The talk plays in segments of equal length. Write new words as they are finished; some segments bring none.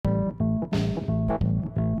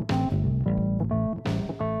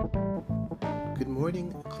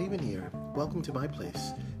morning, Cleveland here. Welcome to my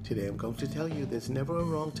place. Today I'm going to tell you there's never a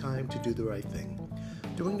wrong time to do the right thing.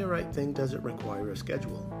 Doing the right thing doesn't require a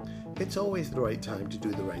schedule. It's always the right time to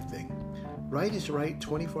do the right thing. Right is right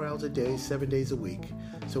 24 hours a day, 7 days a week.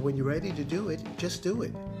 So when you're ready to do it, just do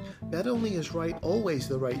it. Not only is right always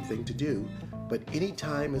the right thing to do, but any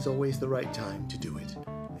time is always the right time to do it.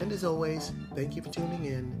 And as always, thank you for tuning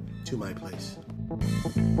in to my place.